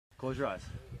Close your eyes.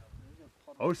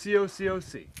 OC, OC,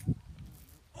 OC.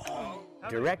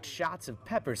 Direct shots of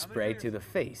pepper spray to the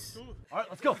face, All right,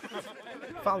 let's go.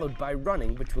 followed by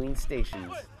running between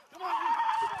stations,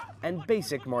 and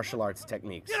basic martial arts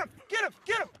techniques. Get him! Get him!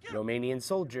 Get him! Romanian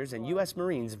soldiers and U.S.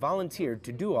 Marines volunteered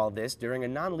to do all this during a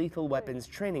non-lethal weapons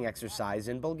training exercise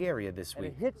in Bulgaria this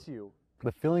week. Hits you.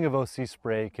 The feeling of OC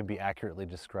spray can be accurately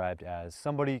described as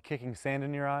somebody kicking sand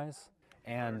in your eyes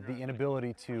and the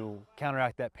inability to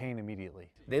counteract that pain immediately.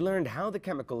 They learned how the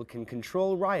chemical can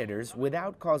control rioters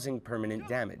without causing permanent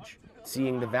damage.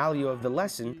 Seeing the value of the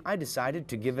lesson, I decided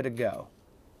to give it a go.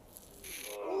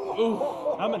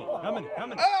 How many? How many? How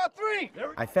many? Ah, 3!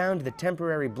 I found that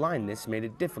temporary blindness made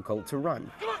it difficult to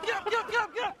run Come on, get up, get up, get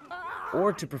up, get up!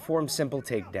 or to perform simple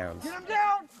takedowns. Get him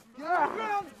down! Get him on the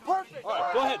ground! Perfect! All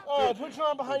right, go ahead. Oh, put your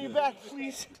arm behind your back,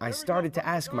 please. I started to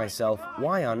ask myself,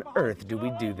 why on earth do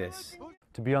we do this?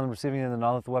 To be on the receiving end of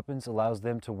non-lethal weapons allows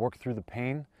them to work through the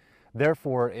pain.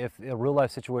 Therefore, if a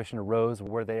real-life situation arose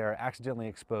where they are accidentally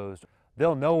exposed,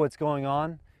 they'll know what's going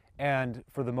on and,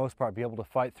 for the most part, be able to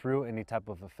fight through any type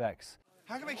of effects.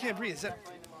 How come I can't breathe? Is that...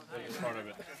 That's part of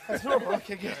it. That's normal.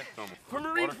 Okay, good. For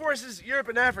Marine Forces, Europe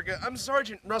and Africa, I'm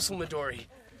Sergeant Russell Midori.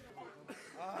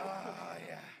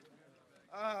 Yeah.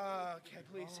 Okay,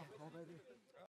 please.